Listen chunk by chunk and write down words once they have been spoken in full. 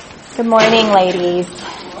Good morning, ladies.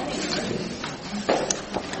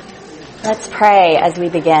 Let's pray as we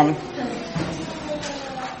begin.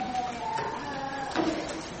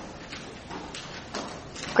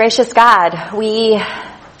 Gracious God, we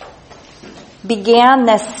began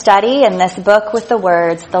this study in this book with the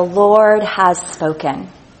words, "The Lord has spoken."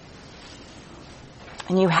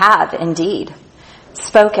 And you have indeed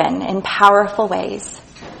spoken in powerful ways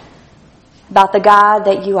about the God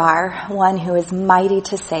that you are, one who is mighty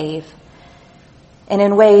to save, and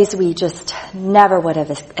in ways we just never would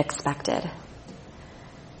have expected.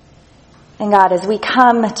 And God, as we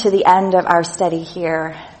come to the end of our study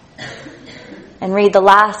here and read the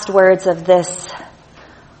last words of this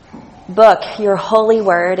book, your holy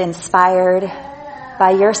word inspired by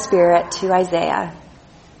your Spirit to Isaiah,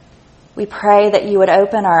 we pray that you would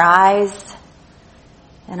open our eyes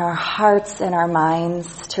and our hearts and our minds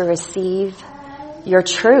to receive your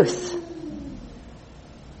truth.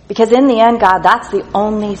 Because in the end, God, that's the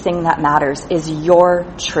only thing that matters, is your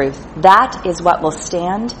truth. That is what will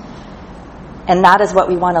stand, and that is what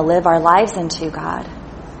we want to live our lives into, God.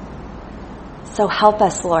 So help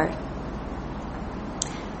us, Lord.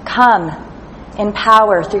 Come in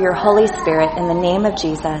power through your Holy Spirit in the name of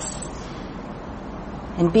Jesus,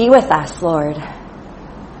 and be with us, Lord,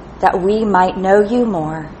 that we might know you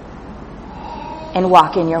more and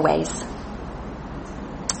walk in your ways.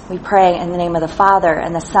 We pray in the name of the Father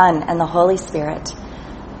and the Son and the Holy Spirit.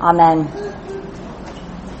 Amen.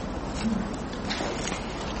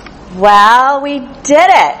 Well, we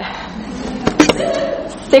did it.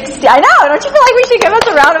 60, I know, don't you feel like we should give us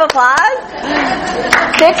a round of applause?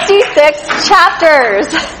 66 chapters.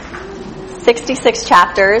 66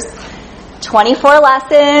 chapters, 24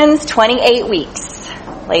 lessons, 28 weeks.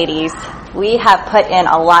 Ladies, we have put in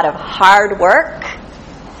a lot of hard work.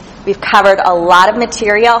 We've covered a lot of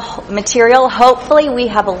material. Hopefully we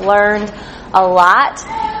have learned a lot.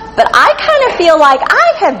 But I kind of feel like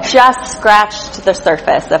I have just scratched the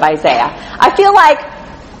surface of Isaiah. I feel like,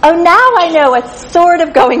 oh, now I know what's sort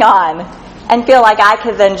of going on, and feel like I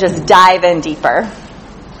could then just dive in deeper.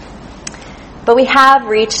 But we have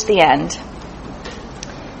reached the end.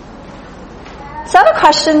 So I have a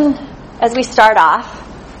question as we start off.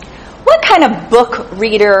 What kind of book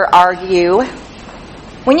reader are you?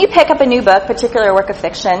 When you pick up a new book, particularly a work of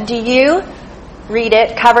fiction, do you read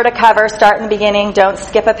it cover to cover, start in the beginning, don't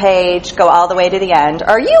skip a page, go all the way to the end?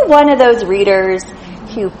 Are you one of those readers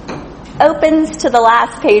who opens to the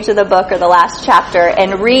last page of the book or the last chapter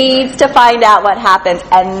and reads to find out what happens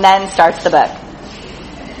and then starts the book?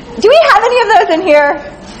 Do we have any of those in here?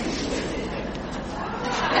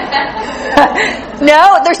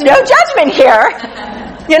 No, there's no judgment here.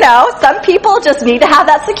 You know, some people just need to have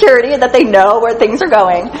that security that they know where things are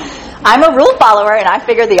going. I'm a rule follower, and I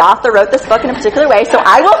figure the author wrote this book in a particular way, so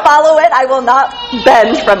I will follow it. I will not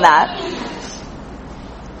bend from that.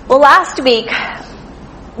 Well, last week,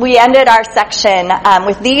 we ended our section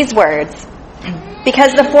with these words: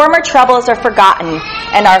 because the former troubles are forgotten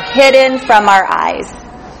and are hidden from our eyes.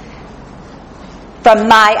 From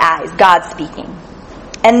my eyes, God speaking.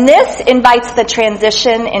 And this invites the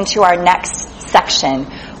transition into our next section,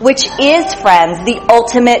 which is, friends, the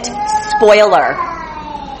ultimate spoiler.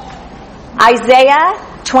 Isaiah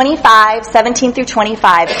 25, 17 through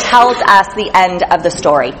 25 tells us the end of the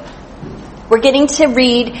story. We're getting to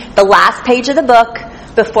read the last page of the book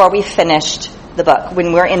before we finished the book,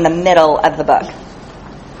 when we're in the middle of the book.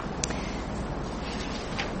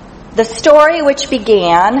 The story, which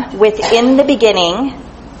began with "in the beginning,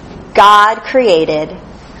 God created,"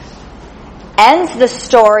 ends the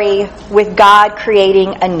story with God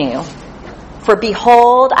creating anew. "For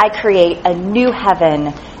behold, I create a new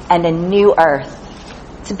heaven and a new earth."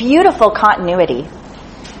 It's a beautiful continuity.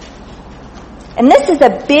 And this is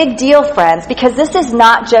a big deal, friends, because this is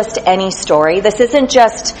not just any story. This isn't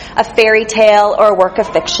just a fairy tale or a work of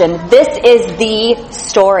fiction. This is the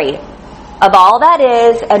story of all that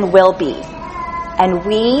is and will be. And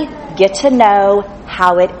we get to know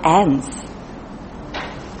how it ends.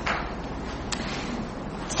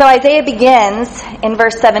 So Isaiah begins in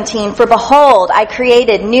verse 17, "For behold, I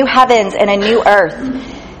created new heavens and a new earth,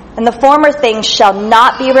 and the former things shall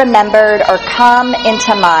not be remembered or come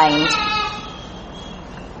into mind."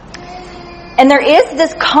 And there is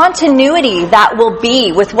this continuity that will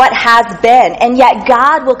be with what has been, and yet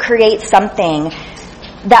God will create something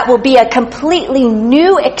that will be a completely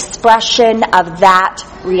new expression of that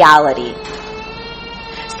reality.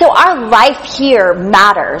 So our life here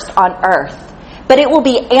matters on earth, but it will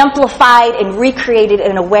be amplified and recreated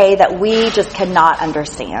in a way that we just cannot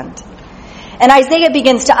understand. And Isaiah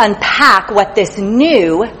begins to unpack what this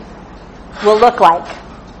new will look like.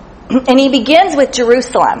 And he begins with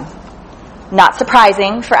Jerusalem. Not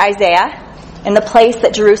surprising for Isaiah. In the place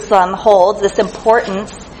that Jerusalem holds, this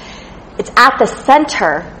importance, it's at the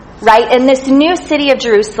center, right? And this new city of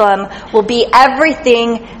Jerusalem will be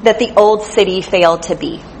everything that the old city failed to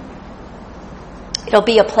be. It'll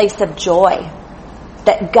be a place of joy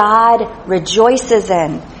that God rejoices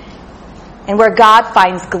in, and where God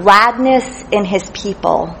finds gladness in his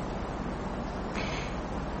people.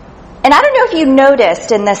 And I don't know if you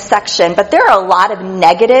noticed in this section, but there are a lot of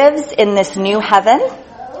negatives in this new heaven,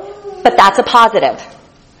 but that's a positive.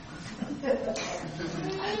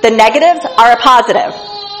 The negatives are a positive.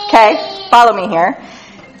 Okay? Follow me here.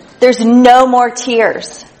 There's no more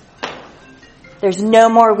tears. There's no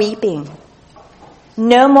more weeping.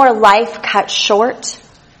 No more life cut short.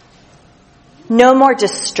 No more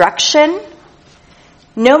destruction.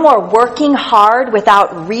 No more working hard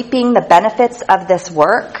without reaping the benefits of this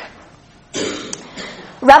work.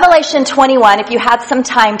 Revelation 21, if you had some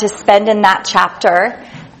time to spend in that chapter,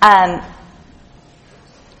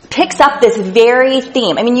 picks up this very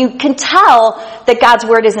theme. I mean, you can tell that God's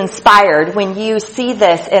word is inspired when you see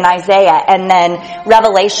this in Isaiah, and then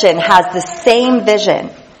Revelation has the same vision.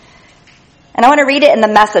 And I want to read it in the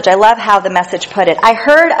Message. I love how the Message put it. I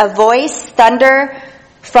heard a voice thunder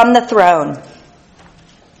from the throne.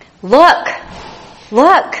 Look,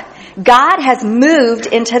 God has moved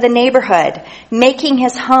into the neighborhood, making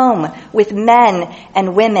his home with men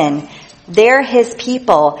and women. They're his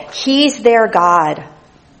people. He's their God.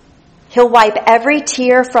 He'll wipe every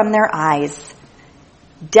tear from their eyes.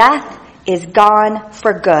 Death is gone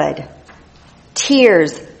for good.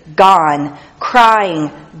 Tears gone.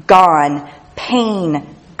 Crying gone.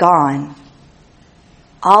 Pain gone.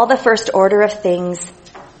 All the first order of things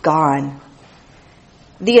gone.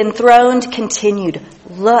 The enthroned continued,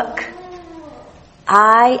 look,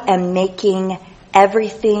 I am making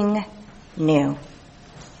everything new.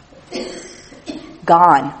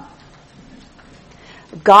 Gone.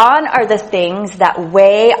 Gone are the things that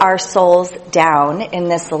weigh our souls down in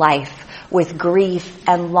this life with grief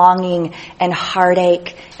and longing and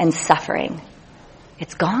heartache and suffering.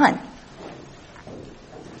 It's gone.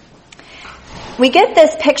 We get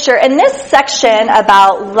this picture, and this section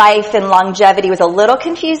about life and longevity was a little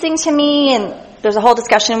confusing to me, and there's a whole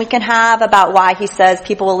discussion we can have about why he says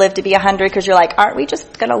people will live to be 100, because you're like, aren't we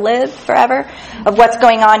just going to live forever? Of what's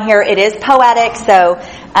going on here. It is poetic, so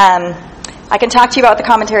I can talk to you about what the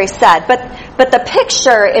commentary said. But the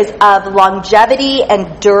picture is of longevity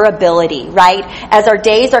and durability, right? As our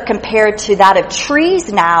days are compared to that of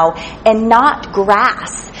trees now and not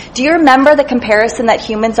grass. Do you remember the comparison that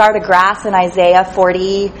humans are to grass in Isaiah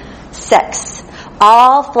 46?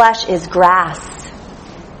 All flesh is grass,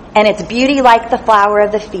 and its beauty like the flower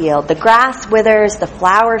of the field. The grass withers, the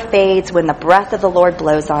flower fades when the breath of the Lord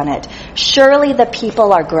blows on it. Surely the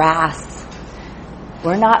people are grass.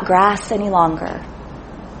 We're not grass any longer.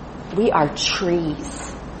 We are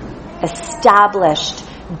trees, established,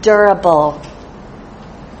 durable.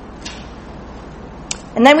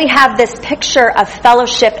 And then we have this picture of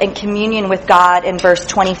fellowship and communion with God in verse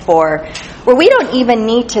 24, where we don't even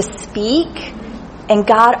need to speak, and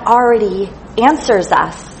God already answers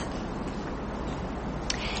us.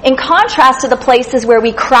 In contrast to the places where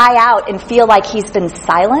we cry out and feel like he's been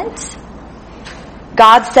silent,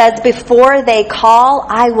 God says, before they call,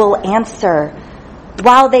 I will answer.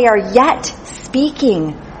 While they are yet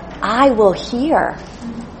speaking, I will hear.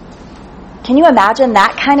 Can you imagine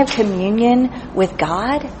that kind of communion with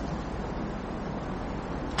God?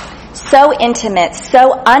 So intimate,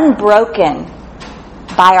 so unbroken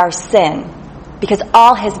by our sin, because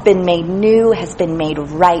all has been made new, has been made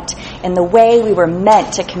right in the way we were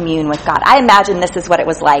meant to commune with God. I imagine this is what it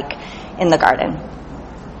was like in the garden.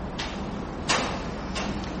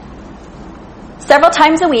 Several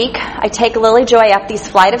times a week, I take Lily Joy up these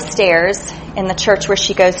flight of stairs in the church where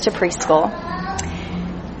she goes to preschool.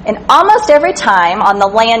 And almost every time on the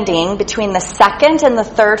landing between the second and the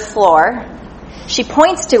third floor, she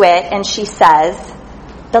points to it and she says,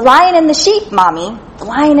 "The lion and the sheep, Mommy, the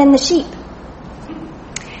lion and the sheep."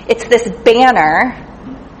 It's this banner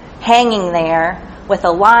hanging there with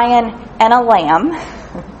a lion and a lamb,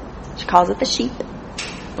 she calls it the sheep,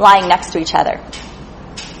 lying next to each other.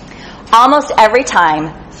 Almost every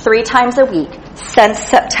time, 3 times a week, since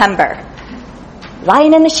September.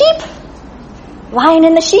 Lion and the sheep. Lion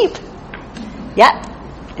and the sheep. Yep,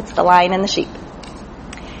 it's the lion and the sheep.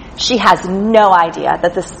 She has no idea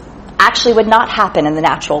that this actually would not happen in the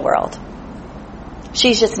natural world.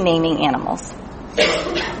 She's just naming animals.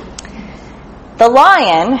 The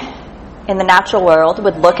lion in the natural world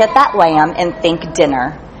would look at that lamb and think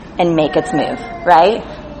dinner and make its move, right?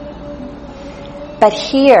 But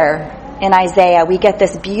here in Isaiah, we get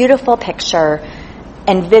this beautiful picture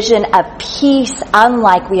and vision of peace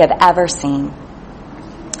unlike we have ever seen.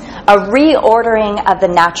 A reordering of the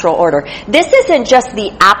natural order. This isn't just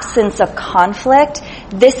the absence of conflict.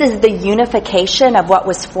 This is the unification of what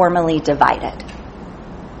was formerly divided.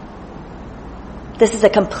 This is a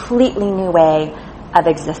completely new way of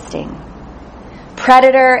existing.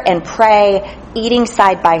 Predator and prey eating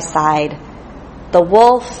side by side. The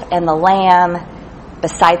wolf and the lamb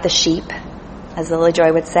beside the sheep, as Lily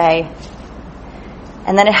Joy would say.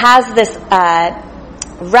 And then it has this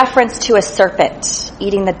reference to a serpent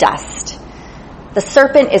eating the dust. The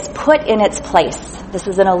serpent is put in its place. This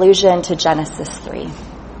is an allusion to Genesis 3.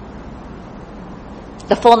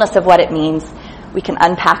 The fullness of what it means we can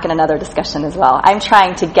unpack in another discussion as well. I'm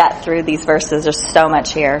trying to get through these verses. There's so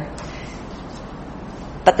much here.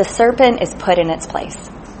 But the serpent is put in its place.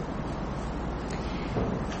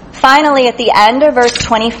 Finally, at the end of verse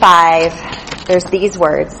 25, there's these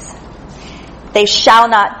words. They shall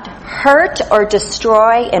not hurt or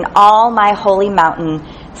destroy in all my holy mountain,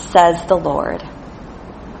 says the Lord.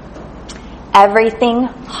 Everything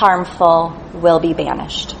harmful will be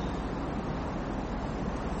banished.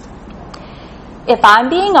 If I'm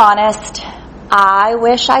being honest, I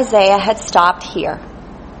wish Isaiah had stopped here.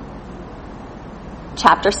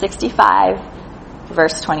 Chapter 65,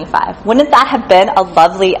 verse 25. Wouldn't that have been a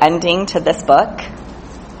lovely ending to this book?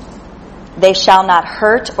 They shall not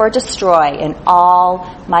hurt or destroy in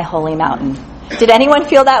all my holy mountain. Did anyone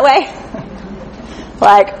feel that way?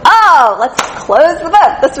 Like, oh, let's close the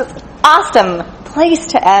book. This was an awesome place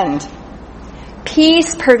to end.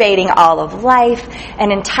 Peace pervading all of life,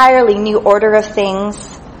 an entirely new order of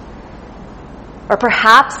things, or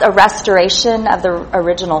perhaps a restoration of the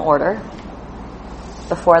original order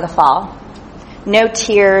before the fall. No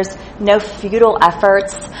tears, no futile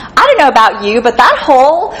efforts. I don't know about you, but that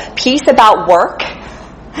whole piece about work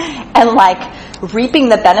and like reaping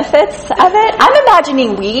the benefits of it, I'm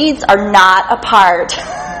imagining weeds are not a part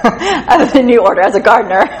of the new order as a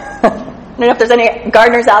gardener. I don't know if there's any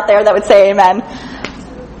gardeners out there that would say amen.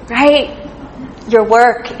 Right? Your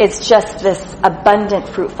work is just this abundant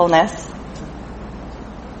fruitfulness.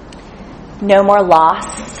 No more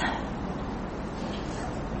loss.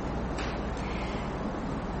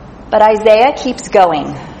 But Isaiah keeps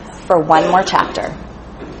going for one more chapter.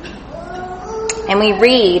 And we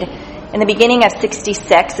read in the beginning of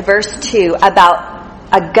 66, verse 2, about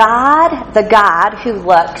a God, the God who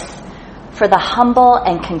looks for the humble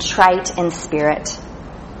and contrite in spirit,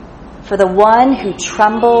 for the one who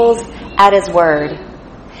trembles at his word.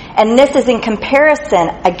 And this is in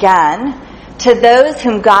comparison, again, to those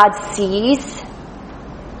whom God sees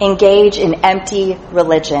engage in empty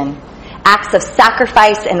religion. Acts of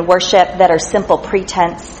sacrifice and worship that are simple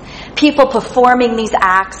pretense. People performing these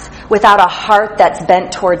acts without a heart that's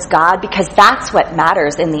bent towards God, because that's what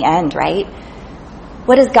matters in the end, right?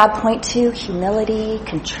 What does God point to? Humility,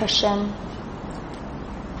 contrition,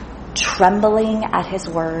 trembling at his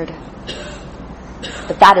word.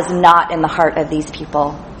 But that is not in the heart of these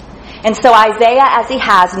people. And so Isaiah, as he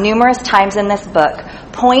has numerous times in this book,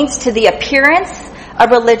 points to the appearance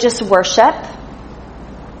of religious worship,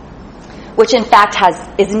 which in fact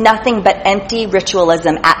is nothing but empty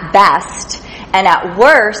ritualism at best, and at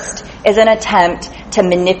worst is an attempt to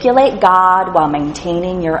manipulate God while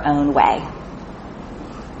maintaining your own way.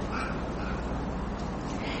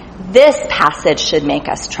 This passage should make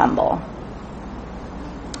us tremble.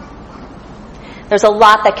 There's a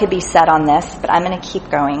lot that could be said on this, but I'm going to keep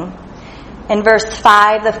going. In verse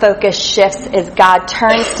 5, the focus shifts as God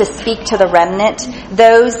turns to speak to the remnant,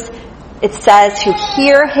 those, it says, who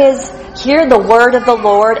hear the word of the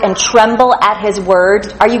Lord and tremble at his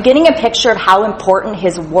word. Are you getting a picture of how important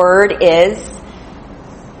his word is?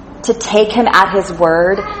 To take him at his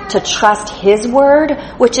word, to trust his word,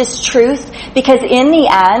 which is truth. Because in the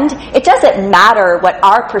end, it doesn't matter what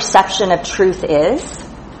our perception of truth is,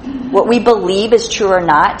 what we believe is true or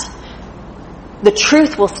not. The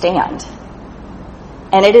truth will stand.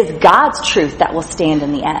 And it is God's truth that will stand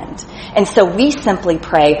in the end. And so we simply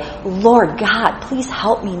pray, Lord God, please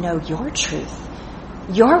help me know your truth,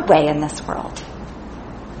 your way in this world.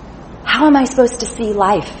 How am I supposed to see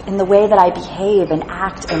life in the way that I behave and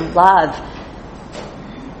act and love?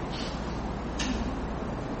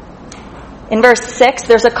 In verse 6,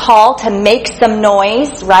 there's a call to make some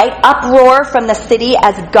noise, right? Uproar from the city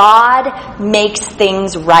as God makes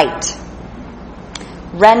things right.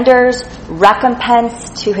 Renders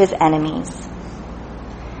recompense to his enemies.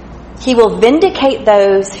 He will vindicate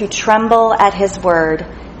those who tremble at his word,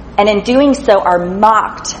 and in doing so are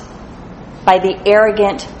mocked by the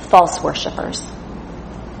arrogant false worshipers.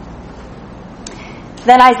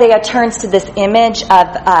 Then Isaiah turns to this image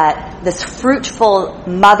of this fruitful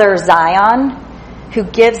mother Zion who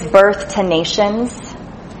gives birth to nations.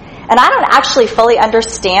 And I don't actually fully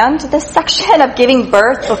understand this section of giving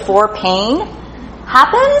birth before pain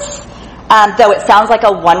happens, though it sounds like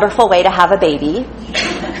a wonderful way to have a baby.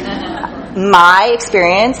 My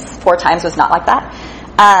experience 4 times was not like that.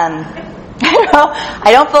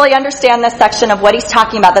 I don't fully understand this section of what he's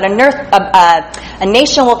talking about, that a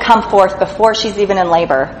nation will come forth before she's even in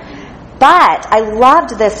labor. But I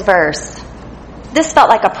loved this verse. This felt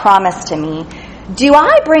like a promise to me. Do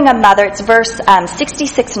I bring a mother, it's verse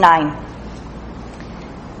 66:9.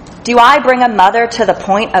 Do I bring a mother to the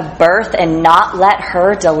point of birth and not let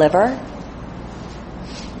her deliver?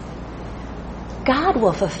 God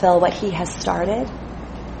will fulfill what he has started.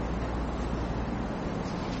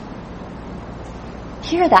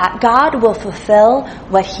 Hear that. God will fulfill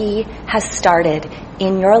what he has started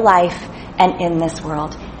in your life and in this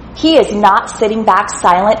world. He is not sitting back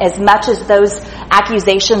silent as much as those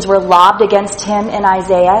accusations were lobbed against him in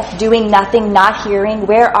Isaiah. Doing nothing, not hearing.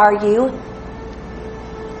 Where are you?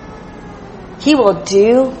 He will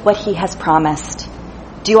do what he has promised.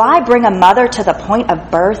 Do I bring a mother to the point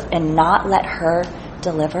of birth and not let her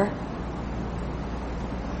deliver?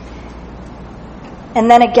 And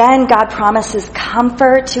then again, God promises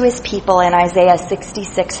comfort to his people in Isaiah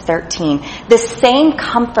 66:13. This same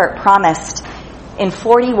comfort promised in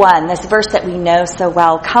 41, this verse that we know so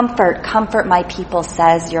well. Comfort, comfort my people,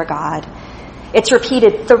 says your God. It's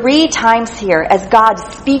repeated 3 times here as God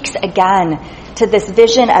speaks again to this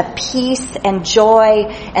vision of peace and joy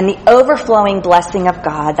and the overflowing blessing of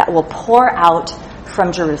God that will pour out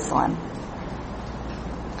from Jerusalem.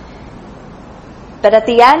 But at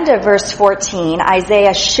the end of verse 14,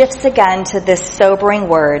 Isaiah shifts again to this sobering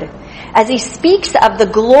word as he speaks of the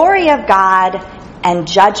glory of God and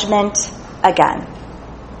judgment again.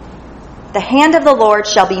 The hand of the Lord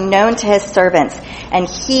shall be known to his servants, and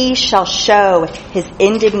he shall show his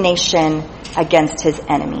indignation against his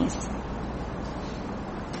enemies.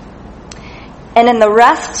 And in the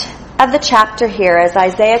rest of the chapter here, as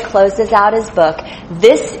Isaiah closes out his book,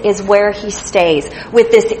 this is where he stays, with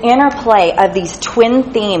this interplay of these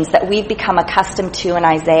twin themes that we've become accustomed to in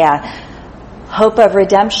Isaiah: hope of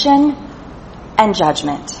redemption and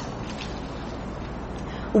judgment.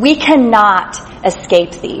 We cannot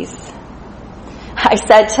escape these. I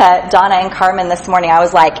said to Donna and Carmen this morning, I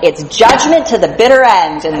was like, it's judgment to the bitter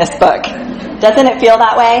end in this book. Doesn't it feel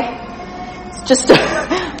that way? It's just,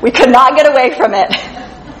 we could not get away from it.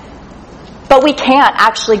 But we can't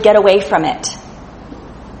actually get away from it.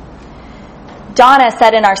 Donna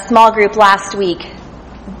said in our small group last week,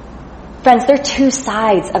 friends, they're 2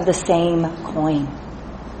 sides of the same coin.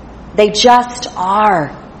 They just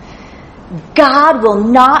are. God will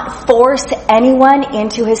not force anyone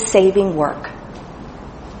into his saving work.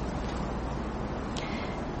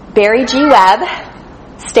 Barry G. Webb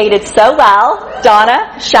stated so well,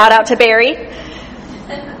 Donna, shout out to Barry,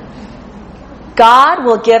 God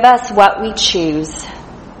will give us what we choose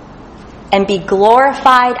and be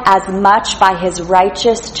glorified as much by his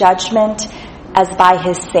righteous judgment as by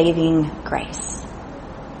his saving grace.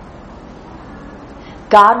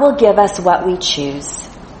 God will give us what we choose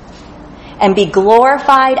and be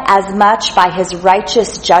glorified as much by his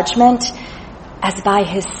righteous judgment as by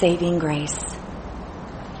his saving grace.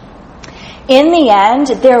 In the end,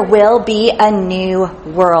 there will be a new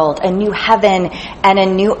world, a new heaven, and a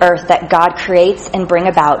new earth that God creates and bring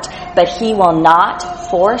about, but he will not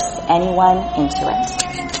force anyone into it.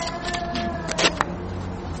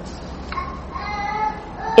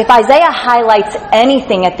 If Isaiah highlights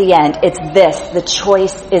anything at the end, it's this: the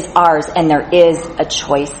choice is ours, and there is a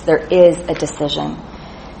choice, there is a decision.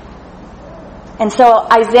 And so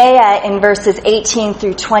Isaiah in verses 18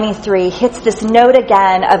 through 23 hits this note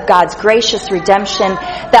again of God's gracious redemption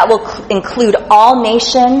that will include all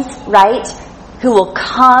nations, right? Who will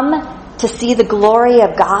come to see the glory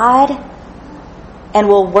of God and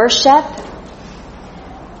will worship.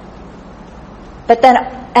 But then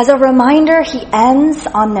as a reminder, he ends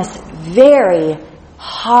on this very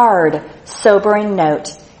hard, sobering note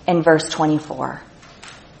in verse 24.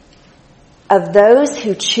 Of those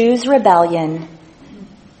who choose rebellion,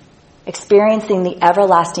 experiencing the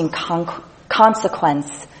everlasting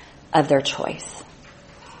consequence of their choice.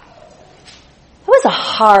 It was a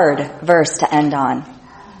hard verse to end on.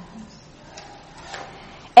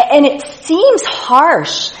 And it seems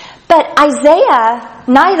harsh, but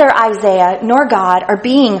neither Isaiah nor God are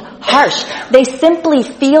being harsh. They simply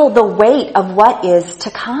feel the weight of what is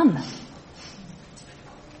to come.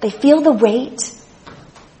 They feel the weight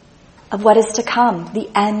of what is to come, the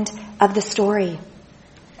end of the story.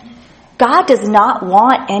 God does not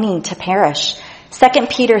want any to perish. 2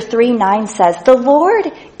 Peter 3:9 says, "The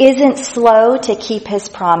Lord isn't slow to keep his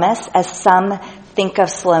promise, as some think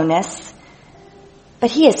of slowness,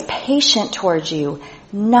 but he is patient towards you,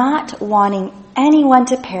 not wanting anyone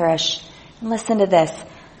to perish." And listen to this,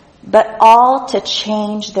 "but all to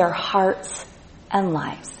change their hearts and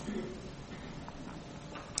lives."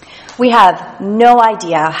 We have no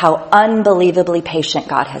idea how unbelievably patient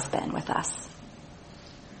God has been with us.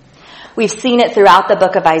 We've seen it throughout the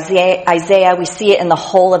book of Isaiah. We see it in the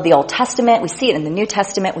whole of the Old Testament. We see it in the New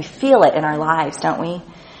Testament. We feel it in our lives, don't we?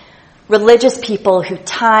 Religious people who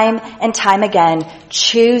time and time again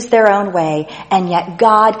choose their own way, and yet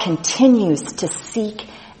God continues to seek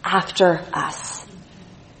after us.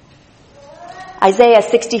 Isaiah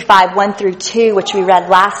 65:1-2, which we read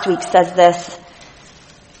last week, says this,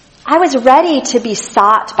 "I was ready to be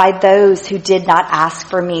sought by those who did not ask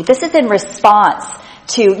for me." This is in response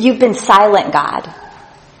to, "You've been silent, God."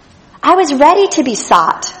 "I was ready to be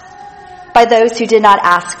sought by those who did not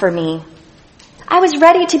ask for me. I was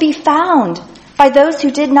ready to be found by those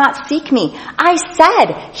who did not seek me. I said,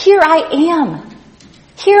 'Here I am.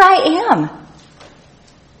 Here I am.'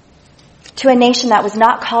 To a nation that was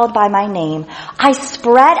not called by my name, I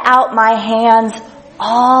spread out my hands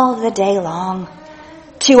all the day long.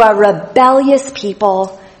 To a rebellious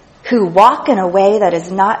people who walk in a way that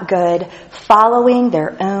is not good, following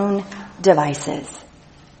their own devices."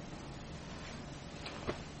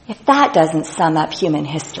 If that doesn't sum up human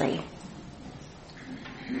history,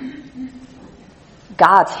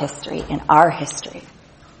 God's history and our history.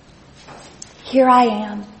 Here I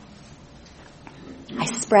am. I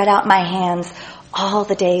spread out my hands all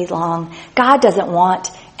the day long. God doesn't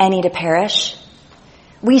want any to perish.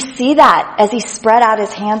 We see that as he spread out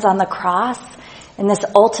his hands on the cross in this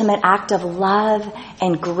ultimate act of love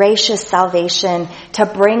and gracious salvation to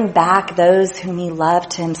bring back those whom he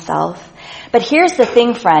loved to himself. But here's the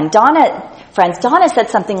thing, friends, Donna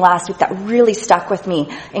said something last week that really stuck with me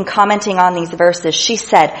in commenting on these verses. She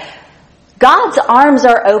said, "God's arms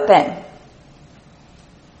are open,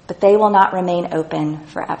 but they will not remain open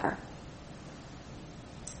forever."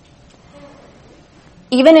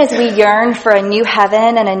 Even as we yearn for a new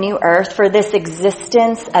heaven and a new earth, for this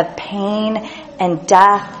existence of pain and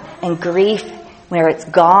death and grief where it's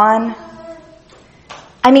gone.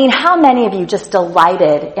 I mean, how many of you just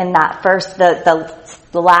delighted in that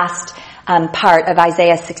the last part of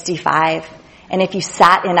Isaiah 65? And if you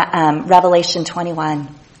sat in Revelation 21,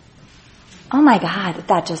 oh my God,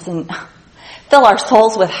 that just fill our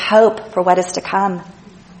souls with hope for what is to come.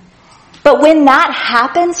 But when that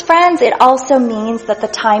happens, friends, it also means that the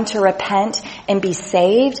time to repent and be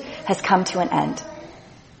saved has come to an end.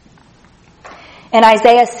 In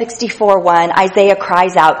Isaiah 64:1, Isaiah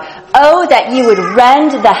cries out, "Oh, that you would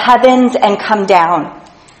rend the heavens and come down."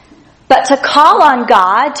 But to call on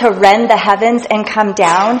God to rend the heavens and come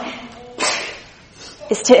down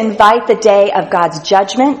is to invite the day of God's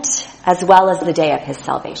judgment as well as the day of his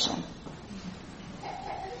salvation.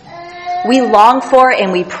 We long for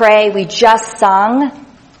and we pray, we just sung,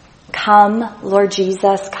 "Come, Lord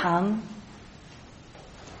Jesus, come."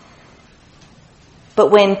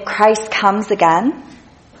 But when Christ comes again,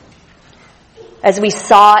 as we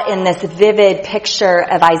saw in this vivid picture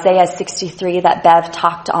of Isaiah 63 that Bev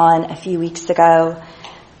talked on a few weeks ago,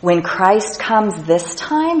 when Christ comes this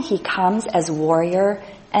time, he comes as warrior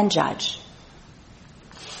and judge.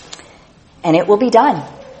 And it will be done.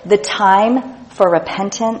 The time for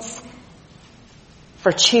repentance,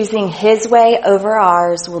 for choosing his way over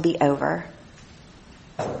ours, will be over.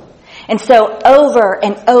 And so over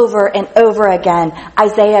and over and over again,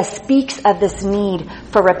 Isaiah speaks of this need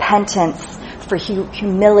for repentance, for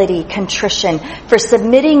humility, contrition, for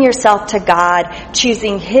submitting yourself to God,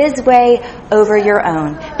 choosing his way over your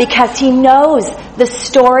own, because he knows the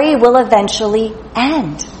story will eventually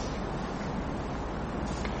end.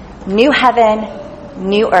 New heaven,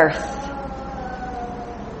 new earth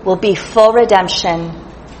will be full redemption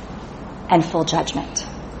and full judgment.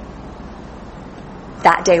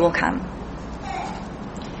 That day will come.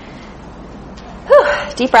 Whew,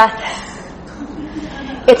 deep breath.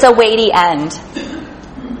 It's a weighty end.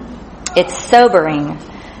 It's sobering.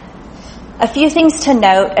 A few things to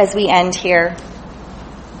note as we end here.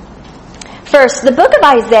 First, the book of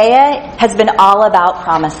Isaiah has been all about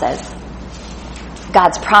promises.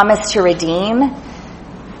 God's promise to redeem.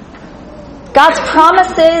 God's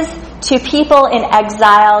promises to people in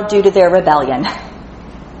exile due to their rebellion.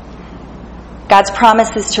 God's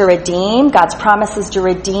promises to redeem. God's promises to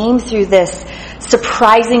redeem through this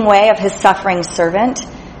surprising way of his suffering servant.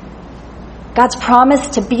 God's promise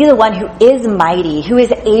to be the one who is mighty, who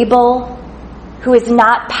is able, who is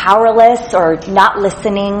not powerless or not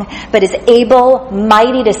listening, but is able,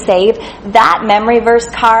 mighty to save. That memory verse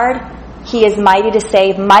card, he is mighty to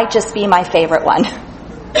save, might just be my favorite one.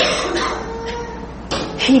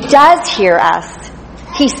 He does hear us.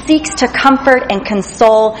 He seeks to comfort and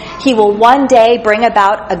console. He will one day bring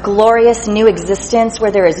about a glorious new existence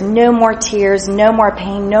where there is no more tears, no more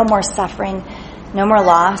pain, no more suffering, no more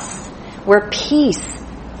loss, where peace,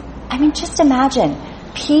 just imagine,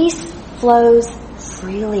 peace flows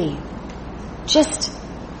freely, just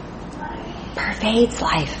pervades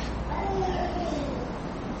life.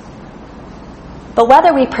 But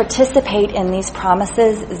whether we participate in these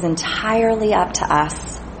promises is entirely up to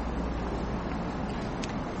us.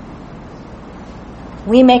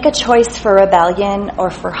 We make a choice for rebellion or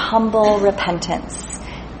for humble repentance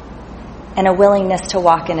and a willingness to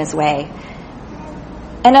walk in his way.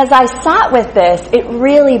 And as I sat with this, it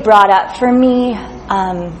really brought up for me,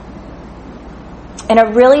 in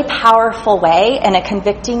a really powerful way, in a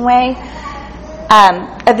convicting way,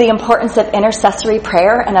 of the importance of intercessory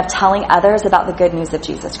prayer and of telling others about the good news of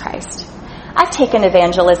Jesus Christ. I've taken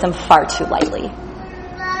evangelism far too lightly,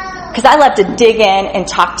 because I love to dig in and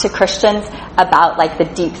talk to Christians about the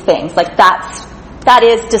deep things. That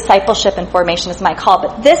is discipleship and formation is my call.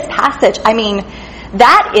 But this passage,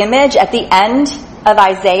 that image at the end of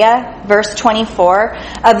Isaiah, verse 24,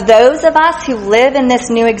 of those of us who live in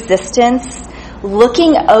this new existence,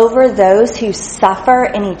 looking over those who suffer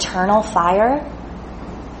in eternal fire,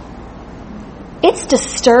 it's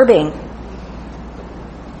disturbing.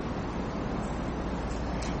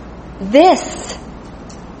 This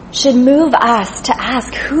should move us to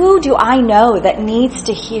ask, who do I know that needs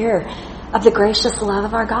to hear of the gracious love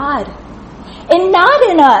of our God? And not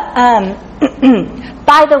in a,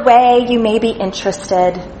 by the way, you may be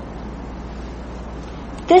interested.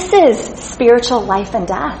 This is spiritual life and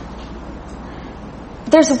death.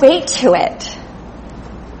 There's weight to it.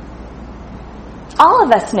 All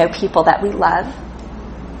of us know people that we love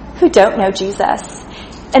who don't know Jesus.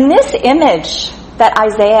 And this image that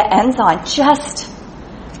Isaiah ends on just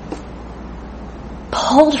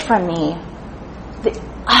pulled from me the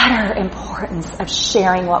utter importance of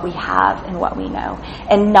sharing what we have and what we know,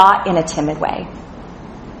 and not in a timid way.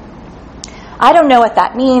 I don't know what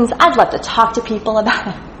that means. I'd love to talk to people about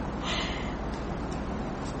it.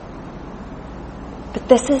 But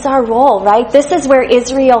this is our role, right? This is where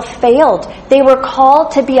Israel failed. They were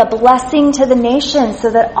called to be a blessing to the nations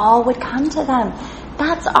so that all would come to them.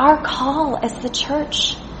 That's our call as the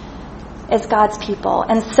church, as God's people.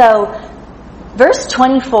 And so, verse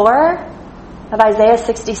 24 of Isaiah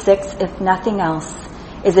 66, if nothing else,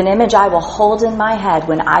 is an image I will hold in my head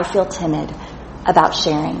when I feel timid about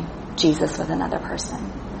sharing Jesus with another person.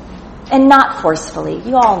 And not forcefully,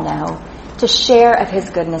 you all know, to share of his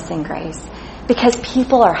goodness and grace. Because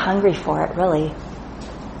people are hungry for it, really.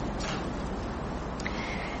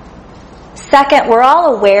 Second, we're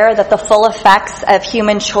all aware that the full effects of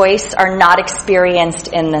human choice are not experienced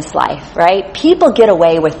in this life, right? People get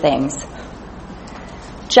away with things.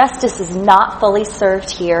 Justice is not fully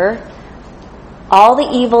served here. All the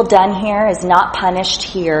evil done here is not punished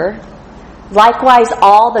here. Likewise,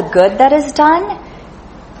 all the good that is done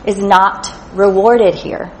is not rewarded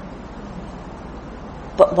here.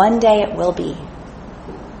 But one day it will be.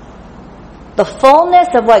 The fullness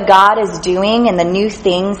of what God is doing and the new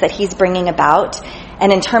things that he's bringing about,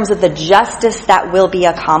 and in terms of the justice that will be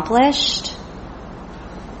accomplished,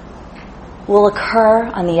 will occur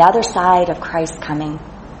on the other side of Christ's coming.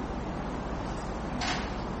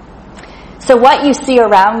 So what you see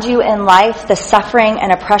around you in life, the suffering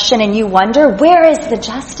and oppression, and you wonder, where is the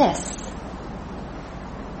justice?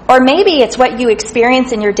 Or maybe it's what you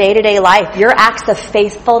experience in your day-to-day life, your acts of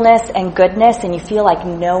faithfulness and goodness, and you feel like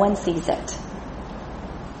no one sees it.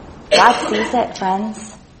 God sees it,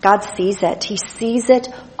 friends. God sees it. He sees it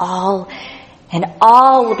all, and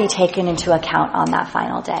all will be taken into account on that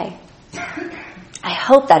final day. I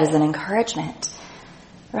hope that is an encouragement,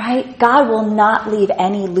 right? God will not leave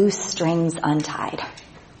any loose strings untied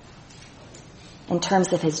in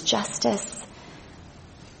terms of his justice,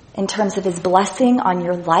 in terms of his blessing on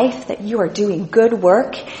your life, that you are doing good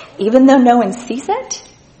work, even though no one sees it.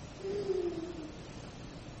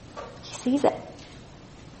 He sees it.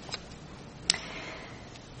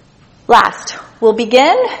 Last, we'll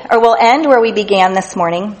end where we began this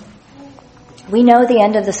morning. We know the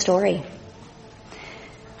end of the story.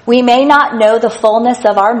 We may not know the fullness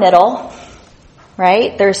of our middle,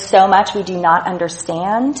 right? There's so much we do not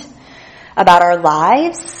understand about our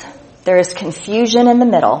lives. There is confusion in the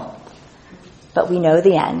middle, but we know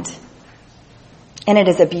the end. And it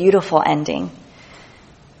is a beautiful ending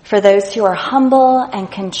for those who are humble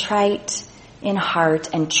and contrite in heart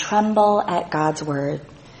and tremble at God's word.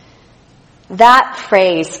 That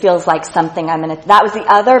phrase feels like something that was the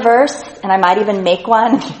other verse, and I might even make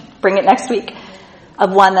one, bring it next week,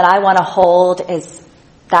 of one that I want to hold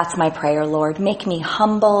that's my prayer, Lord. Make me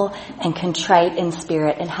humble and contrite in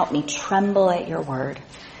spirit and help me tremble at your word.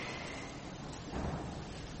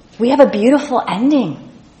 We have a beautiful ending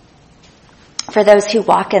for those who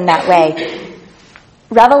walk in that way.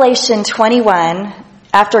 Revelation 21,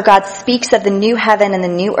 after God speaks of the new heaven and the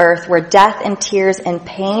new earth where death and tears and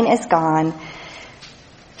pain is gone,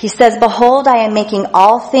 he says, behold, I am making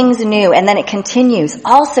all things new. And then it continues.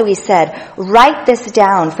 Also, he said, write this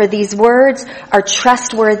down, for these words are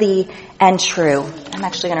trustworthy and true. I'm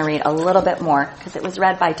actually going to read a little bit more because it was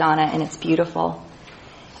read by Donna and it's beautiful.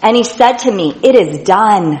 And he said to me, it is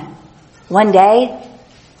done. One day,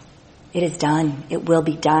 it is done. It will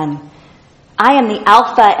be done. I am the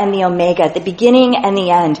Alpha and the Omega, the beginning and the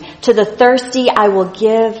end. To the thirsty, I will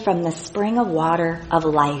give from the spring of water of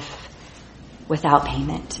life without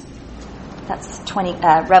payment. That's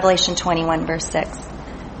Revelation 21, verse 6.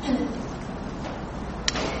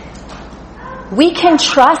 We can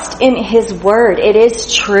trust in his word. It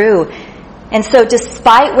is true. And so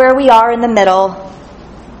despite where we are in the middle,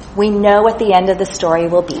 we know what the end of the story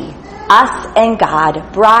will be. Us and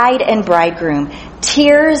God, bride and bridegroom,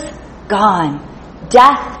 tears gone,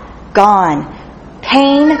 death gone,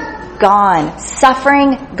 pain gone,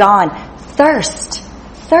 suffering gone, thirst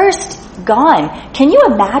gone. Can you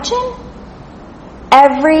imagine?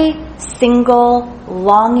 Every single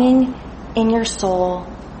longing in your soul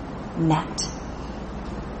met.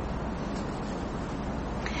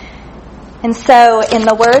 And so, in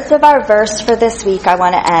the words of our verse for this week, I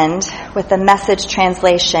want to end with the Message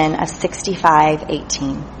translation of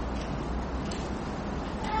 65:18.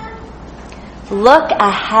 Look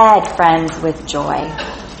ahead, friends, with joy.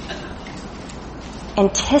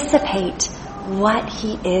 Anticipate what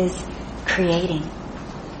he is creating.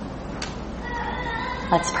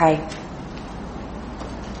 Let's pray.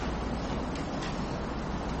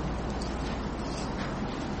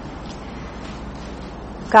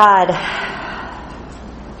 God,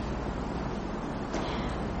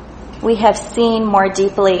 we have seen more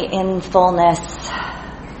deeply in fullness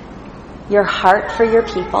your heart for your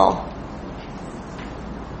people,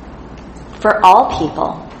 for all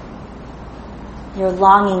people, your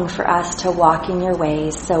longing for us to walk in your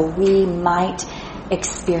ways so we might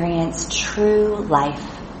experience true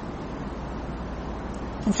life.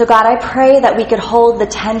 And so God, I pray that we could hold the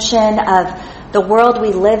tension of the world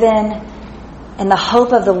we live in and the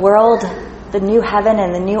hope of the world, the new heaven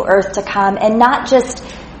and the new earth to come, and not just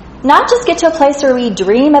get to a place where we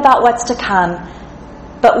dream about what's to come,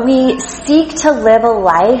 but we seek to live a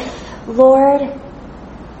life, Lord,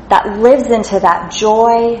 that lives into that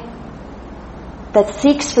joy, that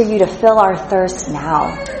seeks for you to fill our thirst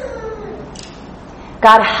now.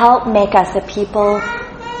 God, help make us a people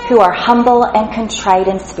who are humble and contrite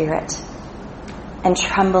in spirit and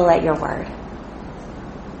tremble at your word.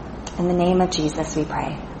 In the name of Jesus we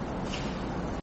pray.